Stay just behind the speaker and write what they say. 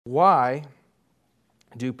Why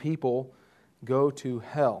do people go to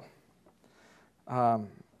hell?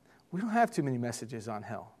 We don't have too many messages on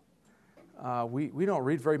hell. We don't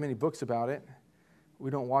read very many books about it. We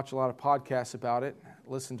don't watch a lot of podcasts about it,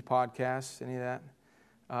 listen to podcasts, any of that.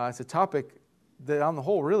 It's a topic that on the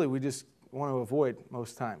whole, really, we just want to avoid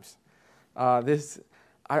most times.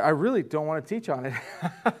 I really don't want to teach on it.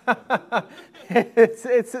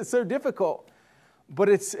 It's so difficult. But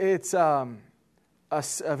it's a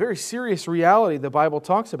very serious reality the Bible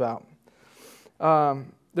talks about.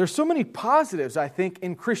 There's so many positives, I think,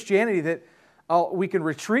 in Christianity that we can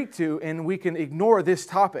retreat to and we can ignore this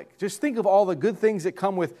topic. Just think of all the good things that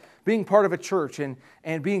come with being part of a church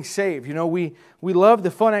and being saved. You know, we love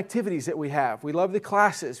the fun activities that we have. We love the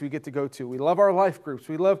classes we get to go to. We love our life groups.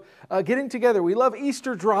 We love getting together. We love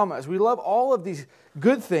Easter dramas. We love all of these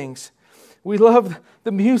good things. We love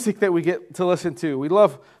the music that we get to listen to. We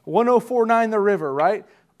love 104.9 The River, right?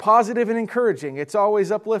 Positive and encouraging. It's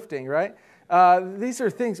always uplifting, right? These are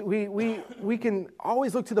things we can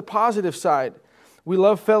always look to the positive side. We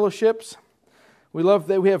love fellowships. We love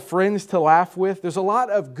that we have friends to laugh with. There's a lot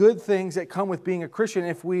of good things that come with being a Christian.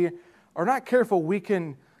 If we are not careful, we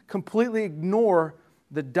can completely ignore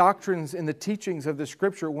the doctrines and the teachings of the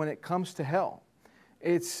Scripture when it comes to hell.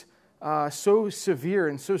 It's so severe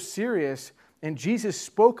and so serious, and Jesus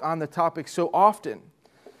spoke on the topic so often.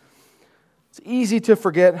 It's easy to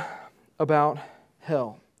forget about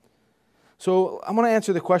hell. So I'm going to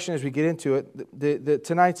answer the question as we get into it.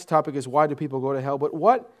 Tonight's topic is why do people go to hell? But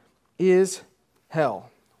what is hell?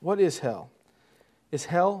 What is hell? Is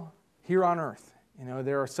hell here on earth? You know,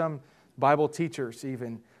 there are some Bible teachers,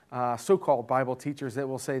 even so-called Bible teachers, that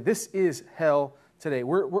will say this is hell today.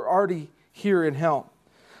 We're already here in hell.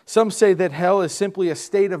 Some say that hell is simply a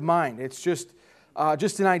state of mind. It's just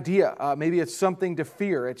an idea. Maybe it's something to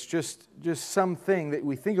fear. It's just something that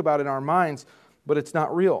we think about in our minds, but it's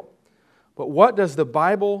not real. But what does the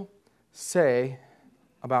Bible say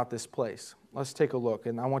about this place? Let's take a look,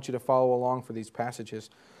 and I want you to follow along for these passages.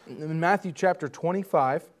 In Matthew chapter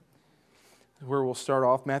 25 is where we'll start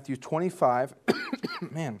off. Matthew 25.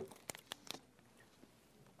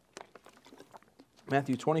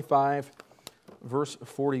 Matthew 25, verse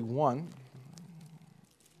 41.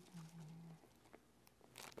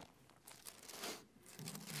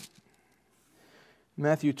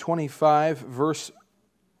 Matthew 25, verse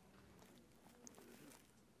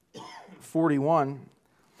 41.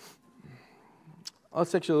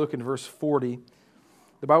 Let's actually look in verse 40.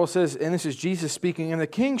 The Bible says, and this is Jesus speaking, and the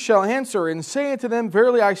king shall answer and say unto them,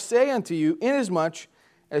 verily I say unto you, inasmuch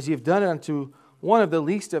as ye have done it unto one of the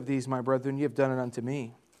least of these, my brethren, ye have done it unto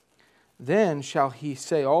me. Then shall he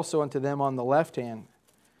say also unto them on the left hand,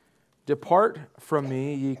 depart from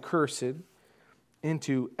me, ye cursed,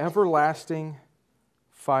 into everlasting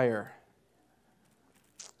fire,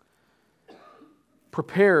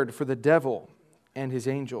 prepared for the devil and his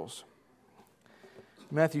angels.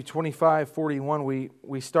 Matthew 25, 41,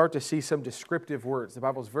 we start to see some descriptive words. The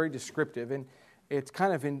Bible is very descriptive, and it's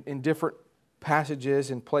kind of in different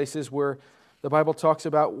passages and places where the Bible talks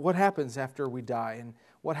about what happens after we die and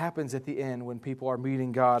what happens at the end when people are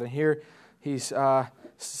meeting God. And here he's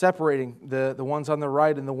separating the ones on the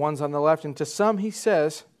right and the ones on the left. And to some he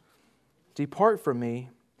says, depart from me.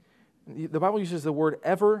 The Bible uses the word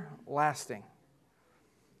everlasting.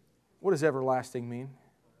 What does everlasting mean?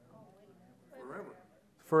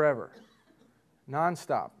 Forever.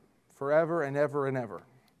 Non-stop. Forever and ever and ever.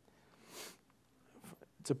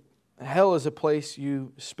 Hell is a place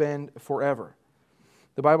you spend forever.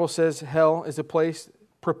 The Bible says hell is a place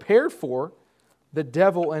prepared for the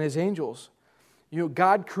devil and his angels. You know,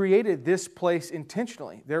 God created this place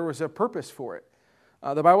intentionally. There was a purpose for it.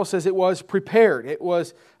 The Bible says it was prepared. It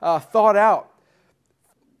was thought out.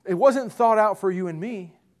 It wasn't thought out for you and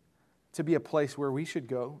me to be a place where we should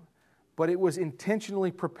go, but it was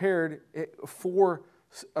intentionally prepared for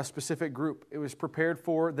a specific group. It was prepared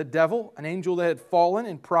for the devil, an angel that had fallen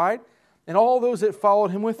in pride, and all those that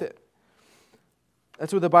followed him with it.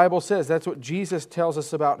 That's what the Bible says. That's what Jesus tells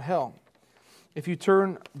us about hell. If you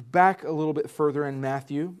turn back a little bit further in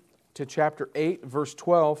Matthew to chapter 8, verse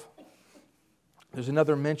 12, there's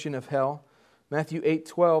another mention of hell. Matthew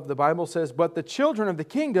 8:12, the Bible says, but the children of the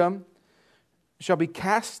kingdom shall be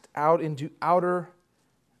cast out into outer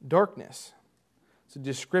darkness. It's a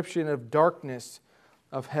description of darkness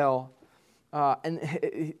of hell. And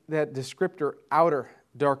that descriptor, outer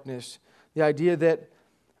darkness, the idea that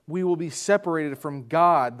we will be separated from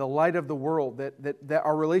God, the light of the world, that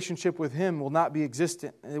our relationship with Him will not be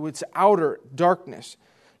existent. It's outer darkness.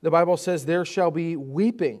 The Bible says there shall be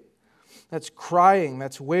weeping. That's crying,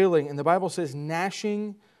 that's wailing. And the Bible says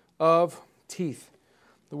gnashing of teeth.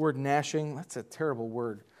 The word gnashing, that's a terrible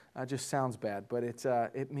word. It just sounds bad, but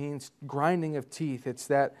it means grinding of teeth. It's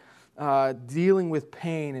that dealing with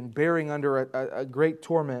pain and bearing under a great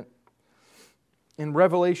torment. In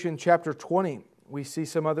Revelation chapter 20, we see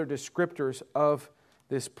some other descriptors of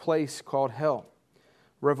this place called hell.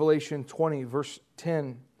 Revelation 20, verse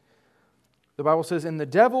 10, the Bible says, "And the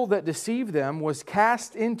devil that deceived them was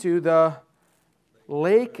cast into the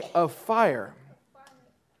lake of fire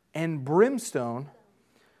and brimstone,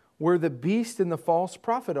 where the beast and the false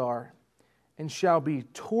prophet are, and shall be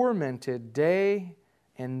tormented day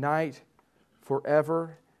and night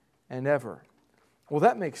forever and ever." Well,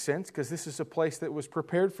 that makes sense, because this is a place that was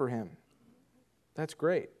prepared for him. That's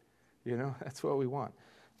great. That's what we want.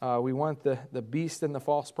 We want the beast and the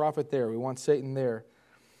false prophet there. We want Satan there.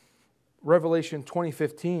 Revelation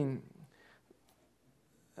 20:15,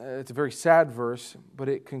 it's a very sad verse, but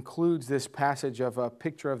it concludes this passage of a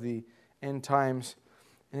picture of the end times.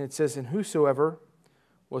 And it says, "And whosoever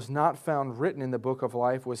was not found written in the book of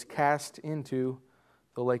life was cast into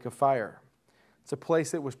the lake of fire." It's a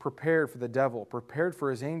place that was prepared for the devil, prepared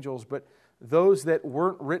for his angels, but those that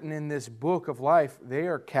weren't written in this book of life, they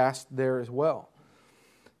are cast there as well.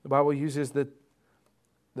 The Bible uses the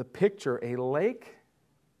picture, a lake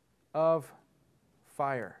of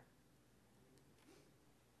fire.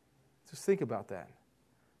 Just think about that,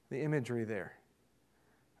 the imagery there.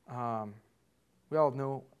 We all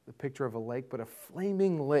know the picture of a lake, but a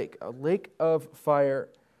flaming lake, a lake of fire.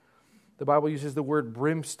 The Bible uses the word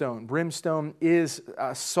brimstone. Brimstone is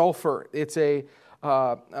sulfur. It's a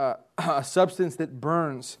substance that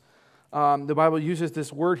burns. The Bible uses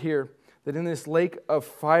this word here, that in this lake of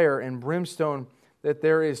fire and brimstone, that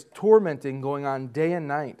there is tormenting going on day and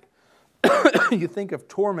night. You think of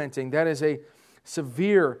tormenting, that is a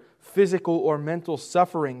severe physical or mental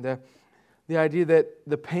suffering. The idea that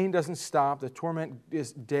the pain doesn't stop, the torment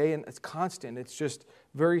is day and it's constant. It's just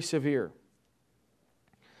very severe.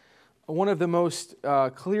 One of the most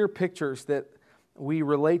clear pictures that we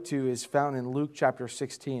relate to is found in Luke chapter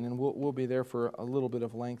 16, and we'll be there for a little bit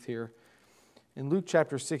of length here. In Luke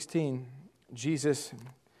chapter 16, Jesus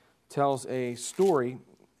tells a story,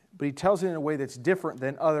 but he tells it in a way that's different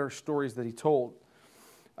than other stories that he told.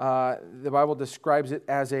 The Bible describes it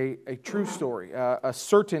as a true story, a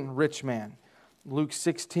certain rich man. Luke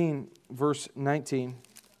 16, verse 19.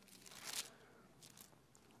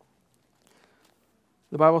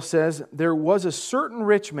 The Bible says, "There was a certain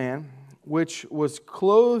rich man which was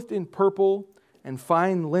clothed in purple and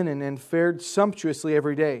fine linen and fared sumptuously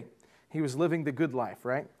every day." He was living the good life,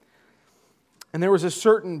 right? "And there was a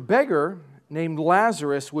certain beggar named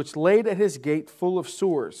Lazarus, which laid at his gate full of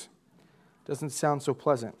sores." Doesn't sound so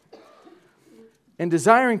pleasant. "And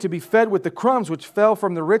desiring to be fed with the crumbs which fell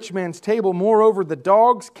from the rich man's table, moreover, the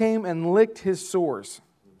dogs came and licked his sores."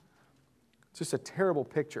 It's just a terrible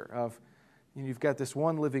picture of, you've got this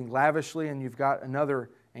one living lavishly, and you've got another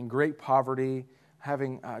in great poverty,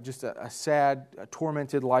 having just a sad,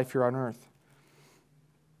 tormented life here on earth.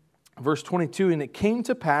 Verse 22, "And it came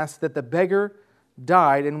to pass that the beggar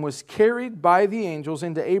died and was carried by the angels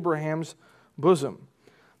into Abraham's bosom.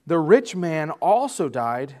 The rich man also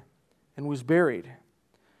died and was buried."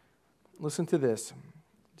 Listen to this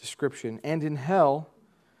description. "And in hell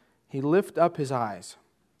he lift up his eyes,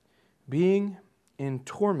 being in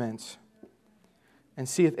torments, and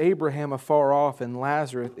seeth Abraham afar off and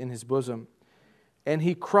Lazarus in his bosom. And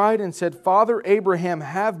he cried and said, Father Abraham,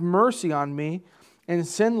 have mercy on me, and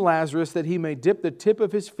send Lazarus that he may dip the tip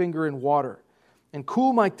of his finger in water, and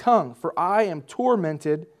cool my tongue, for I am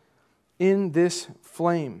tormented in this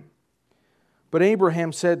flame. But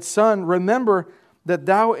Abraham said, Son, remember that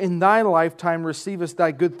thou in thy lifetime receivest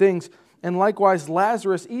thy good things, and likewise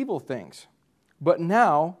Lazarus evil things. But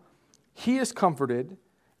now he is comforted,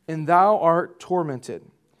 and thou art tormented.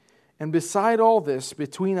 And beside all this,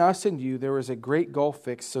 between us and you, there is a great gulf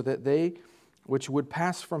fixed, so that they which would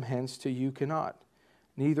pass from hence to you cannot,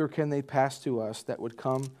 neither can they pass to us that would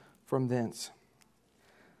come from thence.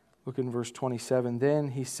 Look in verse 27. Then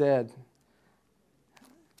he said,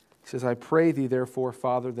 I pray thee therefore,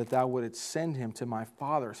 Father, that thou wouldest send him to my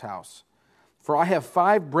father's house. For I have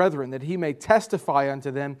 5 brethren, that he may testify unto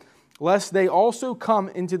them, lest they also come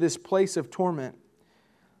into this place of torment.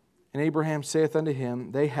 And Abraham saith unto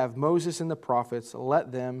him, They have Moses and the prophets,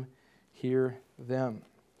 let them hear them.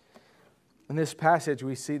 In this passage,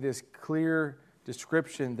 we see this clear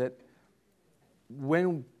description that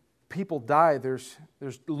when people die, there's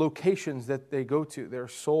locations that they go to. Their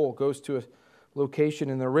soul goes to a location,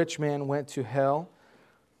 and the rich man went to hell.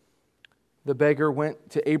 The beggar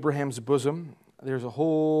went to Abraham's bosom. There's a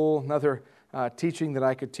whole another teaching that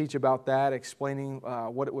I could teach about that, explaining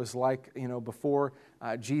what it was like, before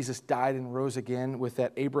Jesus died and rose again with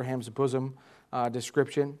that Abraham's bosom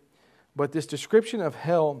description. But this description of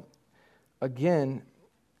hell, again,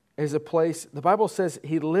 is a place, the Bible says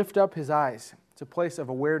he lift up his eyes. It's a place of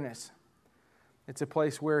awareness. It's a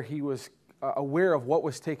place where he was aware of what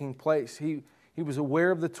was taking place. He was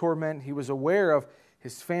aware of the torment. He was aware of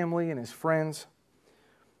his family and his friends.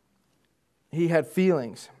 He had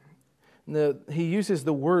feelings. He uses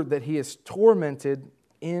the word that he is tormented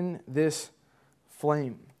in this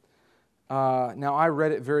flame. Now, I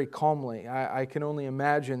read it very calmly. I can only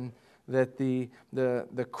imagine that the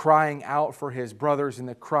crying out for his brothers and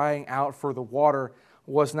the crying out for the water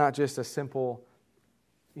was not just a simple,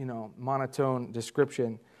 monotone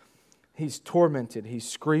description. He's tormented. He's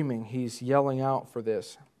screaming. He's yelling out for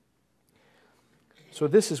this. So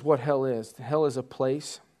this is what hell is. Hell is a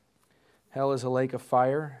place. Hell is a lake of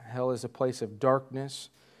fire. Hell is a place of darkness.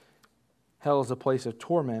 Hell is a place of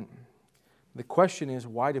torment. The question is,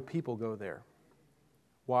 why do people go there?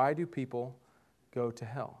 Why do people go to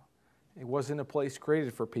hell? It wasn't a place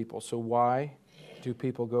created for people, so why do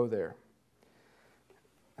people go there?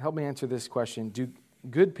 Help me answer this question. Do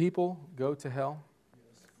good people go to hell?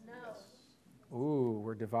 No. Ooh,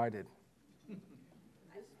 we're divided.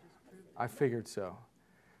 I figured so.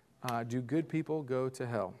 Do good people go to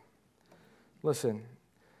hell? Listen,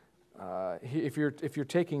 if you're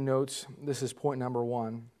taking notes, this is point number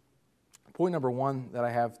one. Point number one that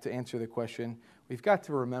I have to answer the question, we've got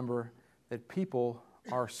to remember that people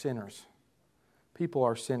are sinners. People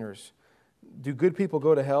are sinners. Do good people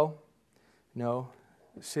go to hell? No,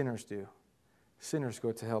 sinners do. Sinners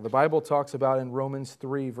go to hell. The Bible talks about in Romans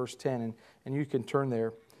 3, verse 10, and you can turn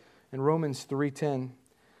there. In Romans 3:10,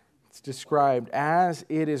 it's described, as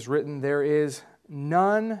it is written, there is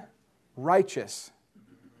none righteous.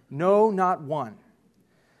 No, not one.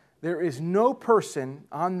 There is no person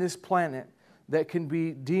on this planet that can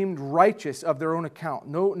be deemed righteous of their own account.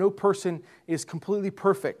 No person is completely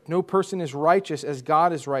perfect. No person is righteous as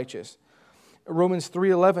God is righteous. Romans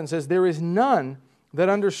 3:11 says, there is none that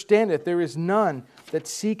understandeth. There is none that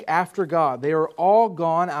seek after God. They are all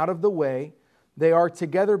gone out of the way. They are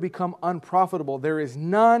together become unprofitable. There is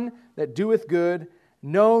none that doeth good.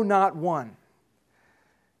 No, not one.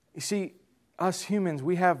 You see, us humans,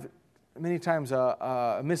 we have many times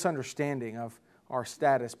a misunderstanding of our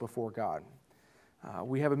status before God.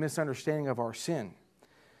 We have a misunderstanding of our sin.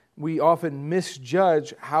 We often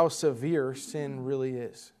misjudge how severe sin really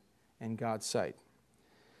is in God's sight.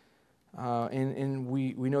 And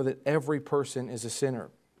we know that every person is a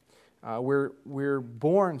sinner. We're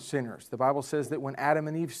born sinners. The Bible says that when Adam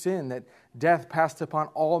and Eve sinned, that death passed upon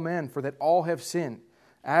all men, for that all have sinned.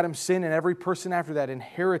 Adam sinned, and every person after that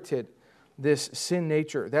inherited this sin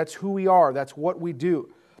nature. That's who we are. That's what we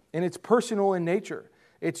do. And it's personal in nature.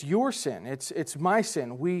 It's your sin. It's my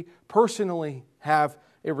sin. We personally have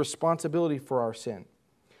a responsibility for our sin.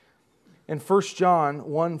 In 1 John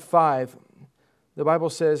 1:5, the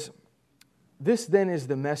Bible says, this then is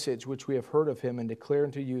the message which we have heard of him and declare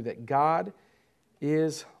unto you, that God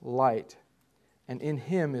is light, and in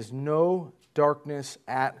him is no darkness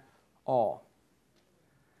at all.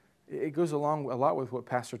 It goes along a lot with what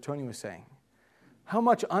Pastor Tony was saying. How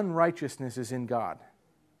much unrighteousness is in God?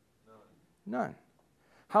 None.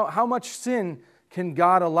 How much sin can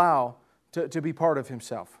God allow to be part of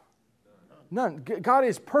himself? None. God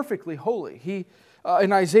is perfectly holy. He,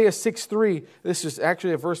 in Isaiah 6:3, this is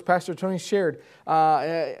actually a verse Pastor Tony shared,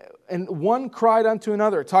 and one cried unto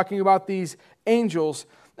another, talking about these angels,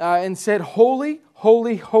 and said, holy,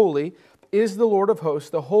 holy, holy is the Lord of hosts.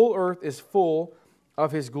 The whole earth is full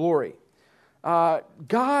of his glory.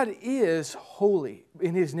 God is holy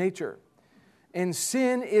in his nature, and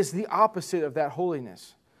sin is the opposite of that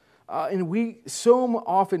holiness. And we so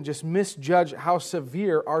often just misjudge how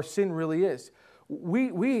severe our sin really is.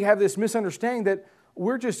 We have this misunderstanding that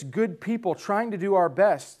we're just good people trying to do our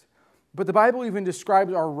best. But the Bible even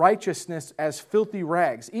describes our righteousness as filthy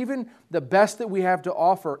rags. Even the best that we have to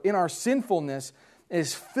offer in our sinfulness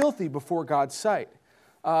is filthy before God's sight.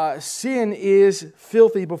 Sin is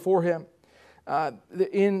filthy before him. I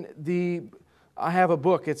have a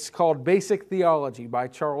book. It's called Basic Theology by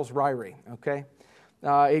Charles Ryrie. Okay,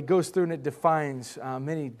 it goes through and it defines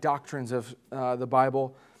many doctrines of the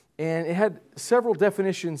Bible, and it had several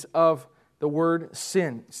definitions of the word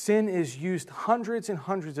sin. Sin is used hundreds and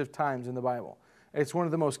hundreds of times in the Bible. It's one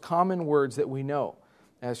of the most common words that we know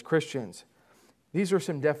as Christians. These are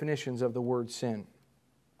some definitions of the word sin.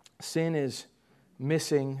 Sin is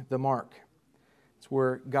missing the mark. It's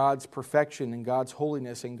where God's perfection and God's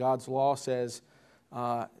holiness and God's law says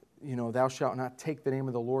thou shalt not take the name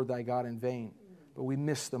of the Lord thy God in vain, but we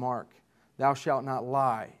miss the mark. Thou shalt not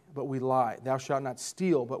lie, but we lie. Thou shalt not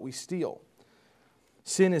steal, but we steal.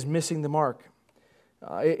 Sin is missing the mark.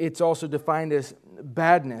 It's also defined as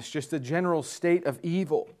badness, just a general state of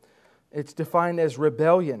evil. It's defined as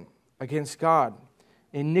rebellion against God,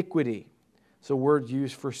 iniquity. It's a word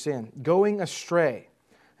used for sin. Going astray.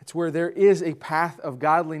 It's where there is a path of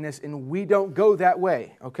godliness and we don't go that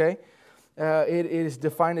way, okay? It is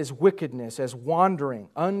defined as wickedness, as wandering,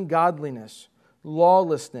 ungodliness,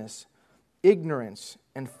 lawlessness, ignorance,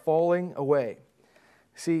 and falling away.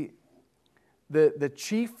 See, the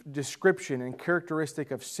chief description and characteristic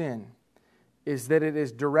of sin is that it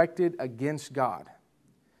is directed against God.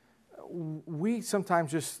 We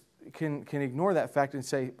sometimes just can ignore that fact and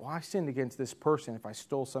say, well, I sinned against this person if I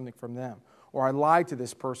stole something from them. Or I lied to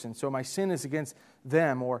this person, so my sin is against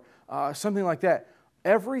them, or something like that.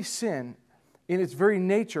 Every sin, in its very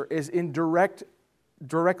nature, is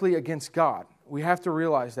directly against God. We have to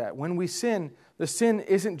realize that. When we sin, the sin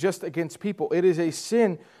isn't just against people. It is a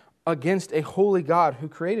sin against a holy God who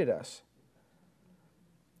created us.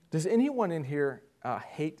 Does anyone in here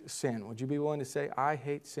hate sin? Would you be willing to say, I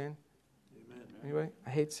hate sin? Amen. Anybody? I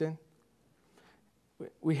hate sin.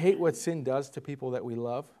 We hate what sin does to people that we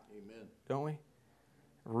love. Amen. Don't we? It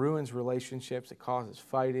ruins relationships. It causes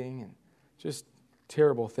fighting and just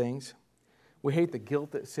terrible things. We hate the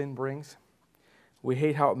guilt that sin brings. We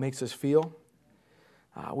hate how it makes us feel.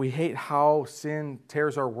 We hate how sin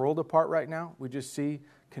tears our world apart right now. We just see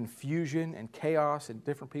confusion and chaos in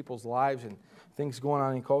different people's lives and things going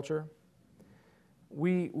on in culture.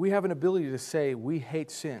 We have an ability to say we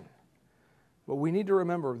hate sin. But we need to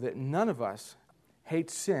remember that none of us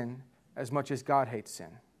hates sin as much as God hates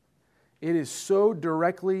sin. It is so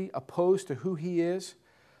directly opposed to who He is.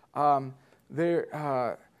 There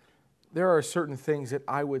are certain things that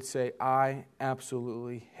I would say I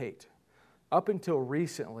absolutely hate. Up until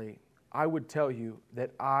recently, I would tell you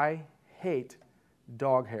that I hate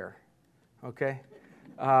dog hair. Okay?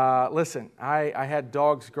 Listen, I had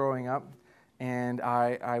dogs growing up, and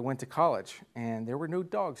I went to college, and there were no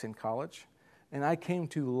dogs in college. And I came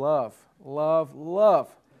to love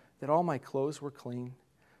that all my clothes were clean.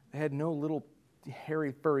 They had no little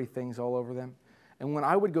hairy, furry things all over them. And when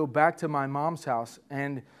I would go back to my mom's house,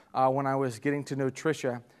 and when I was getting to know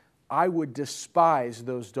Tricia, I would despise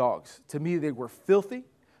those dogs. To me, they were filthy,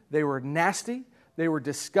 they were nasty, they were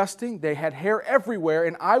disgusting, they had hair everywhere,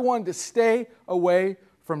 and I wanted to stay away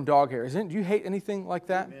from dog hair. Do you hate anything like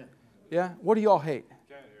that? Amen. Yeah? What do you all hate?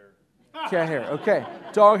 Cat hair. Cat hair, okay.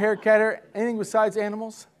 Dog hair, cat hair, anything besides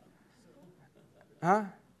animals? Huh?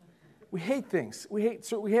 We hate things. We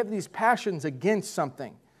have these passions against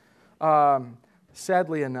something.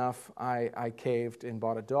 Sadly enough, I caved and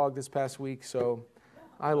bought a dog this past week, so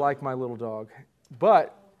I like my little dog.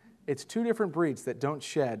 But it's two different breeds that don't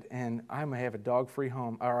shed, and I may have a dog-free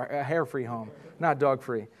home, or a hair-free home. Not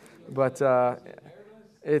dog-free, but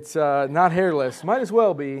it's not hairless. Might as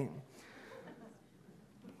well be.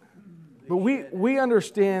 But we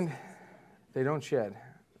understand they don't shed.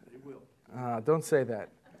 They will. Don't say that.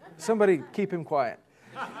 Somebody keep him quiet.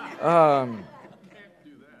 Don't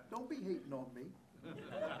be hating on me.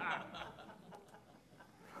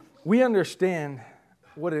 We understand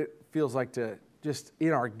what it feels like to just,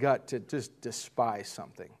 in our gut, to just despise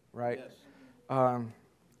something, right? Yes.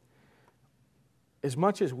 As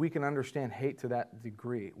much as we can understand hate to that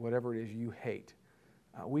degree, whatever it is you hate,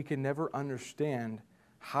 we can never understand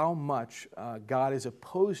how much God is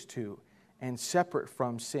opposed to and separate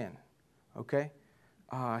from sin, okay?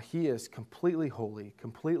 He is completely holy,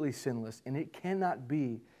 completely sinless, and it cannot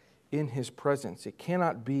be in His presence. It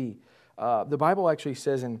cannot be. The Bible actually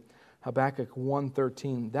says in Habakkuk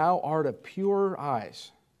 1:13, "Thou art of purer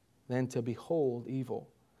eyes than to behold evil,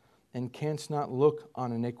 and canst not look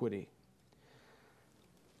on iniquity."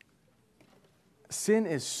 Sin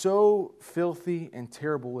is so filthy and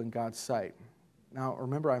terrible in God's sight. Now,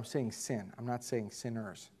 remember, I'm saying sin. I'm not saying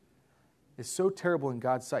sinners. It's so terrible in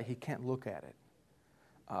God's sight, He can't look at it.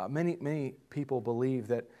 Many people believe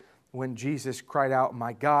that when Jesus cried out,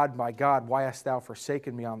 my God, why hast thou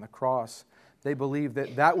forsaken me," on the cross, they believe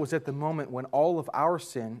that that was at the moment when all of our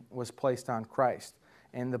sin was placed on Christ.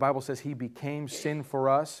 And the Bible says He became sin for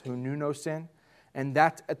us who knew no sin. And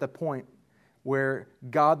that's at the point where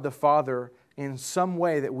God the Father, in some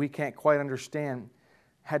way that we can't quite understand,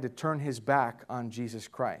 had to turn His back on Jesus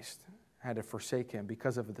Christ, had to forsake Him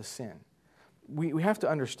because of the sin. We have to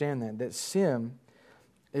understand that sin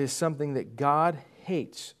is something that God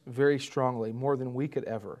hates very strongly, more than we could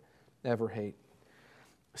ever hate.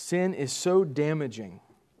 Sin is so damaging,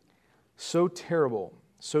 so terrible,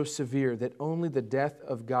 so severe that only the death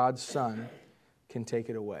of God's Son can take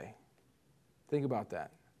it away. Think about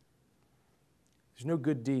that. There's no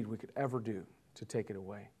good deed we could ever do to take it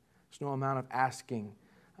away. There's no amount of asking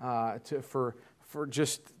there's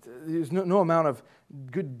no amount of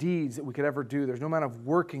good deeds that we could ever do. There's no amount of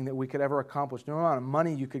working that we could ever accomplish. No amount of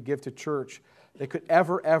money you could give to church that could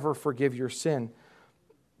ever forgive your sin.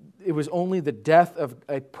 It was only the death of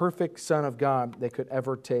a perfect Son of God that could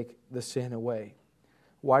ever take the sin away.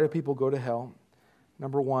 Why do people go to hell?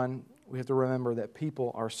 Number one, we have to remember that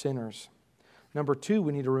people are sinners. Number two,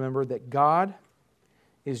 we need to remember that God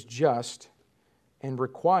is just and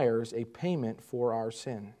requires a payment for our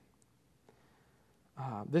sin.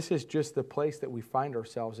 This is just the place that we find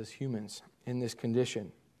ourselves as humans in this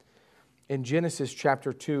condition. In Genesis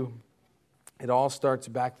chapter 2, it all starts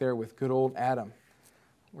back there with good old Adam.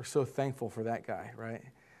 We're so thankful for that guy, right?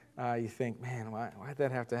 You think, man, why'd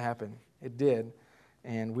that have to happen? It did.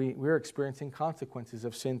 And we're experiencing consequences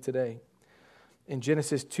of sin today. In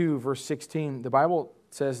Genesis 2, verse 16, the Bible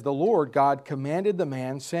says, "The Lord God commanded the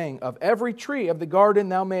man, saying, Of every tree of the garden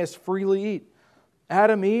thou mayest freely eat.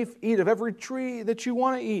 Adam, Eve, eat of every tree that you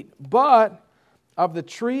want to eat. But of the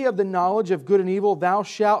tree of the knowledge of good and evil thou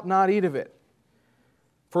shalt not eat of it.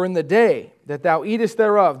 For in the day that thou eatest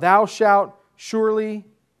thereof, thou shalt surely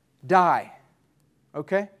die."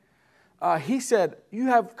 Okay? He said, you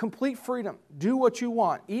have complete freedom. Do what you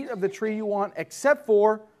want. Eat of the tree you want, except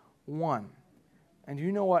for one. And do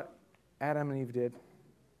you know what Adam and Eve did?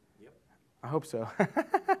 Yep. I hope so.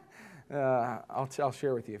 I'll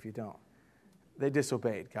share with you if you don't. They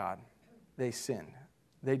disobeyed God. They sinned.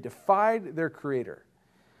 They defied their Creator.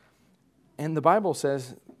 And the Bible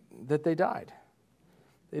says that they died.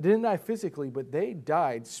 They didn't die physically, but they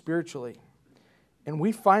died spiritually. And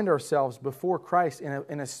we find ourselves before Christ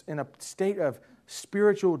in a state of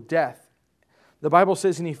spiritual death. The Bible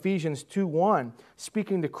says in Ephesians 2:1,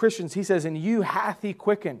 speaking to Christians, he says, "In you hath he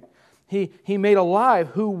quickened." He made alive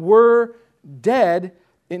who were dead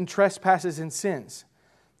in trespasses and sins.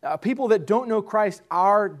 People that don't know Christ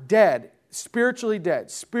are dead,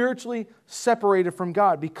 spiritually separated from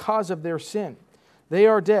God because of their sin. They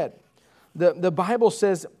are dead. The Bible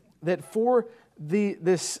says that for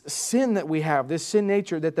this sin that we have, this sin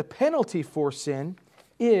nature, that the penalty for sin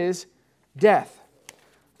is death,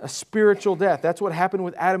 a spiritual death. That's what happened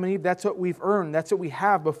with Adam and Eve. That's what we've earned. That's what we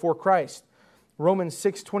have before Christ. Romans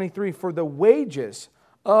 6:23, "For the wages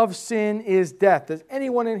of sin is death." Does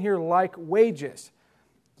anyone in here like wages?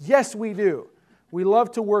 Yes, we do. We love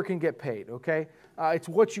to work and get paid, okay? It's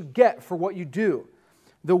what you get for what you do.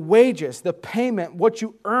 The wages, the payment, what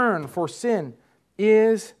you earn for sin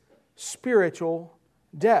is spiritual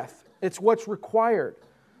death. It's what's required.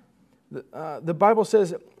 The Bible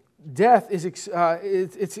says death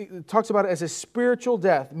it talks about it as a spiritual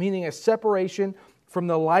death, meaning a separation from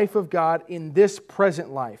the life of God in this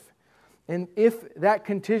present life. And if that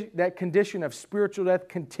condition of spiritual death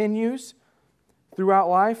continues throughout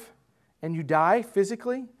life and you die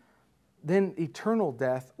physically, then eternal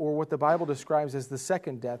death, or what the Bible describes as the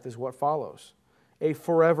second death, is what follows. A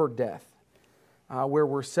forever death, where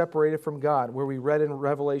we're separated from God, where we read in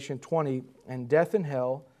Revelation 20, "And death and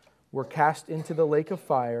hell were cast into the lake of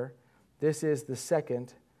fire. This is the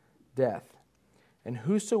second death. And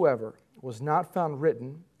whosoever was not found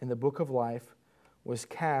written in the book of life was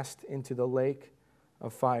cast into the lake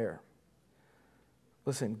of fire."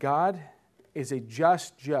 Listen, God is a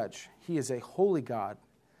just judge. He is a holy God,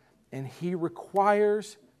 and He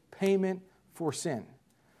requires payment for sin.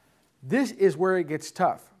 This is where it gets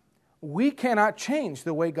tough. We cannot change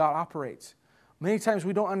the way God operates. Many times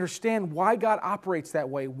we don't understand why God operates that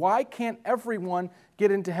way. Why can't everyone get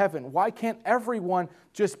into heaven? Why can't everyone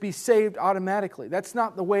just be saved automatically? That's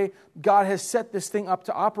not the way God has set this thing up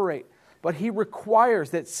to operate. But He requires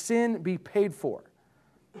that sin be paid for.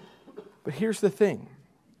 But here's the thing.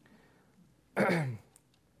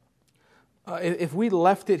 If we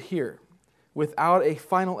left it here without a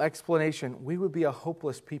final explanation, we would be a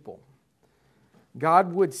hopeless people.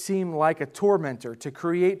 God would seem like a tormentor to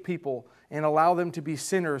create people and allow them to be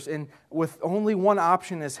sinners. And with only one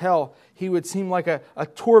option as hell, He would seem like a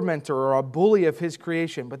tormentor or a bully of His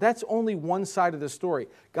creation. But that's only one side of the story.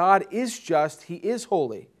 God is just. He is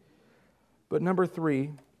holy. But number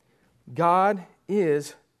 3, God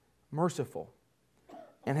is merciful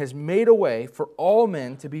and has made a way for all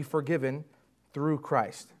men to be forgiven through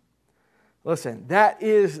Christ. Listen, that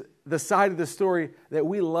is the side of the story that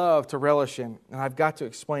we love to relish in, and I've got to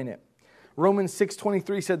explain it. Romans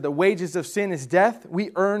 6:23 said the wages of sin is death.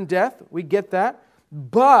 We earn death. We get that.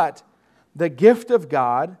 But the gift of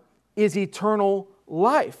God is eternal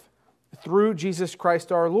life through Jesus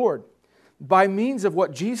Christ our Lord. By means of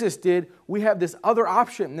what Jesus did, we have this other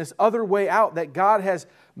option, this other way out that God has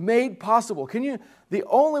made possible. The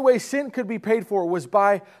only way sin could be paid for was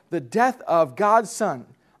by the death of God's Son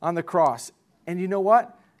on the cross. And you know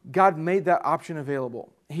what? God made that option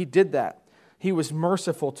available. He did that. He was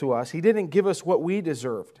merciful to us. He didn't give us what we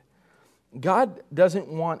deserved. God doesn't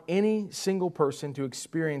want any single person to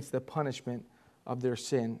experience the punishment of their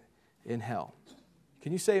sin in hell.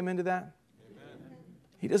 Can you say amen to that?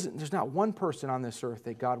 There's not one person on this earth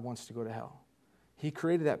that God wants to go to hell. He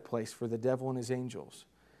created that place for the devil and his angels.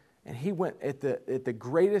 And He went at the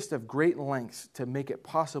greatest of great lengths to make it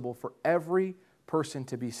possible for every person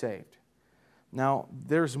to be saved. Now,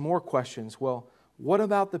 there's more questions. Well, what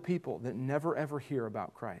about the people that never ever hear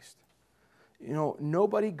about Christ?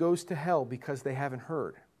 Nobody goes to hell because they haven't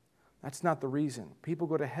heard. That's not the reason. People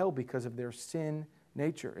go to hell because of their sin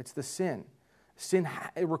nature. It's the sin. Sin,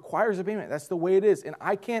 it requires a payment. That's the way it is. And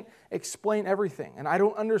I can't explain everything, and I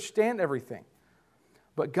don't understand everything.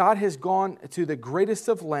 But God has gone to the greatest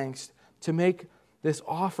of lengths to make this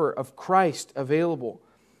offer of Christ available.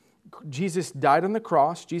 Jesus died on the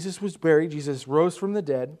cross. Jesus was buried. Jesus rose from the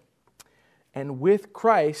dead. And with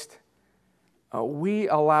Christ, we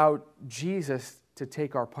allowed Jesus to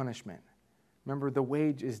take our punishment. Remember, the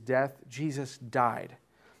wage is death. Jesus died.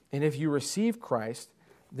 And if you receive Christ,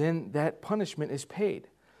 then that punishment is paid.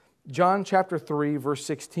 John chapter 3, verse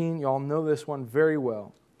 16, you all know this one very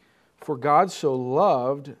well. For God so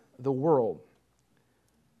loved the world.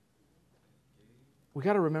 We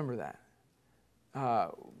got to remember that.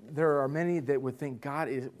 There are many that would think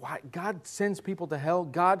God sends people to hell.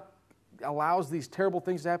 God allows these terrible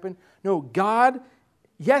things to happen. No, God,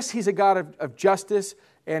 yes, He's a God of justice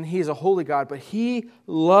and He is a holy God, but He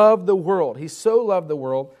loved the world. He so loved the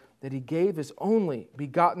world that He gave His only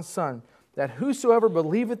begotten Son, that whosoever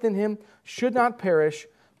believeth in Him should not perish,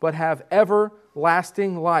 but have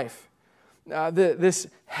everlasting life. This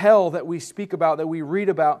hell that we speak about, that we read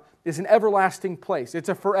about, is an everlasting place. It's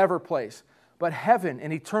a forever place. But heaven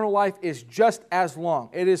and eternal life is just as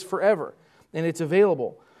long. It is forever, and it's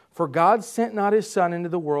available. For God sent not His Son into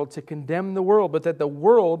the world to condemn the world, but that the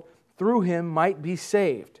world through Him might be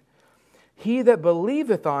saved. He that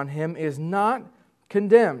believeth on Him is not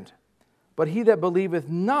condemned, but he that believeth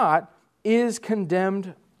not is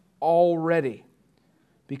condemned already,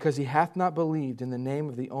 because he hath not believed in the name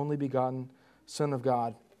of the only begotten Son of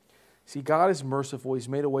God. See, God is merciful. He's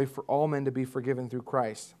made a way for all men to be forgiven through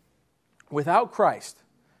Christ. Without Christ,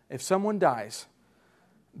 if someone dies,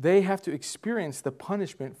 they have to experience the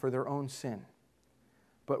punishment for their own sin.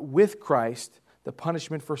 But with Christ, the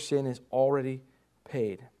punishment for sin is already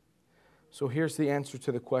paid. So here's the answer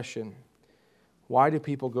to the question. Why do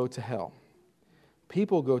people go to hell?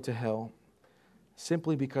 People go to hell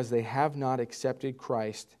simply because they have not accepted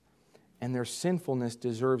Christ, and their sinfulness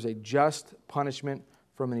deserves a just punishment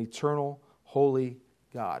from an eternal, holy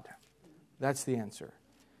God. That's the answer.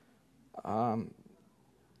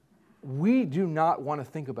 We do not want to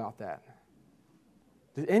think about that.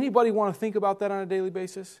 Does anybody want to think about that on a daily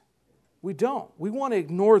basis? We don't. We want to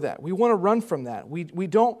ignore that. We want to run from that. We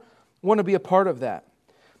don't want to be a part of that.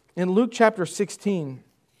 In Luke chapter 16,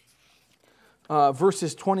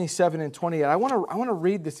 verses 27 and 28, I want to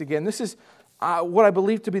read this again. This is what I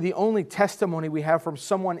believe to be the only testimony we have from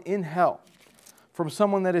someone in hell, from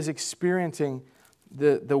someone that is experiencing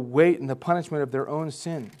the weight and the punishment of their own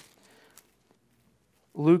sin.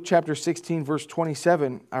 Luke chapter 16, verse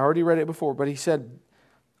 27, I already read it before, but he said,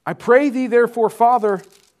 I pray thee therefore, Father,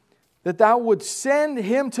 that thou would send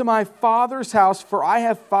him to my father's house, for I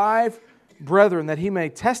have 5 brethren, that he may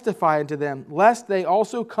testify unto them, lest they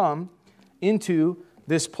also come into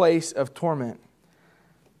this place of torment.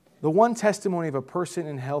 The one testimony of a person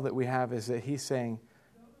in hell that we have is that he's saying,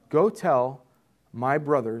 go tell my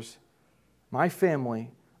brothers, my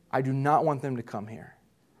family, I do not want them to come here.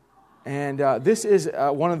 And this is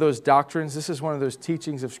one of those doctrines, this is one of those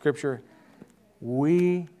teachings of Scripture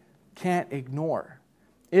we can't ignore.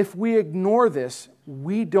 If we ignore this,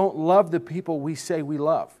 we don't love the people we say we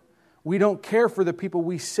love. We don't care for the people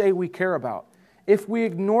we say we care about. If we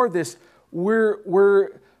ignore this,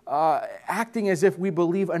 we're acting as if we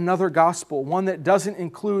believe another gospel, one that doesn't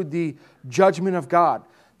include the judgment of God.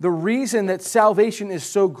 The reason that salvation is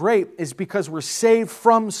so great is because we're saved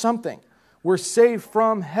from something. We're saved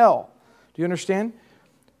from hell. Do you understand?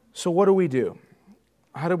 So what do?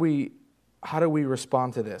 How do we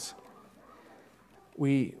respond to this?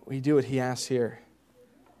 We do what he asks here.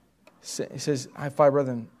 He says, I have 5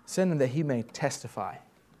 brethren, send him that he may testify.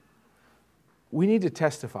 We need to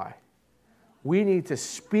testify. We need to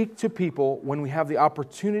speak to people when we have the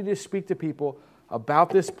opportunity to speak to people about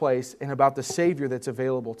this place and about the Savior that's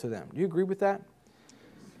available to them. Do you agree with that?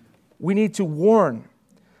 We need to warn.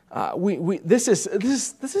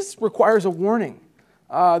 This requires a warning.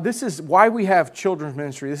 This is why we have children's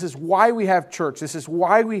ministry. This is why we have church. This is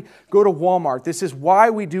why we go to Walmart. This is why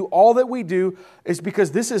we do all that we do, is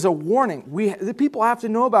because this is a warning. The people have to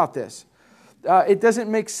know about this. It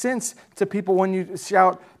doesn't make sense to people when you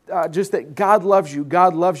shout just that God loves you,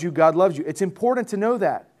 God loves you, God loves you. It's important to know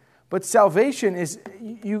that. But salvation is,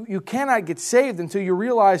 you cannot get saved until you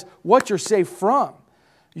realize what you're saved from.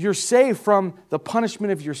 You're saved from the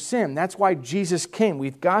punishment of your sin. That's why Jesus came.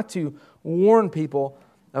 We've got to warn people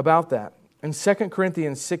about that. In 2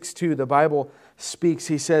 Corinthians 6:2, the Bible speaks.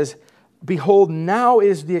 He says, "Behold, now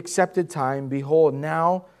is the accepted time. Behold,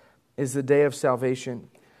 now is the day of salvation."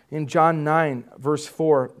 In John 9, verse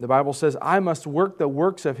 4, the Bible says, "I must work the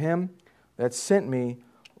works of him that sent me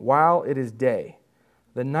while it is day.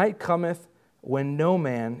 The night cometh when no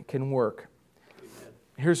man can work."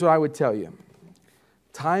 Here's what I would tell you.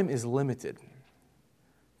 Time is limited.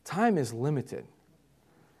 Time is limited.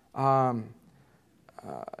 I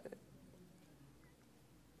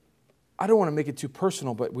don't want to make it too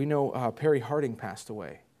personal, but we know Perry Harding passed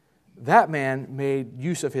away. That man made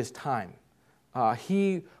use of his time.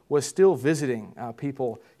 He was still visiting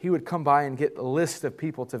people. He would come by and get a list of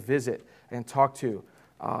people to visit and talk to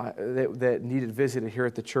that needed visited here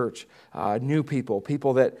at the church. New people,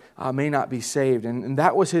 people that may not be saved. And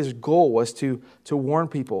that was his goal, was to warn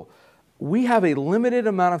people. We have a limited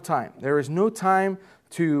amount of time. There is no time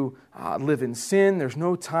to live in sin. There's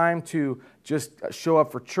no time to just show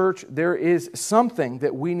up for church. There is something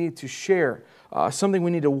that we need to share, something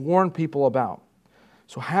we need to warn people about.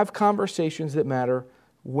 So have conversations that matter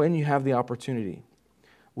when you have the opportunity.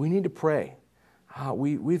 We need to pray.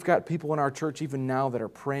 We've got people in our church even now that are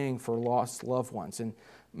praying for lost loved ones. And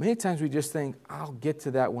many times we just think, I'll get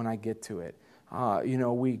to that when I get to it.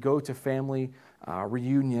 We go to family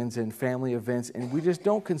reunions and family events, and we just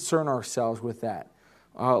don't concern ourselves with that.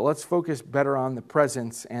 Let's focus better on the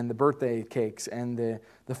presents and the birthday cakes and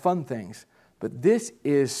the fun things. But this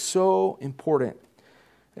is so important.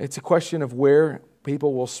 It's a question of where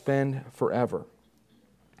people will spend forever.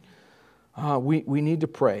 We need to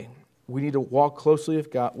pray. We need to walk closely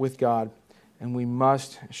with God, and we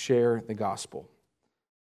must share the gospel.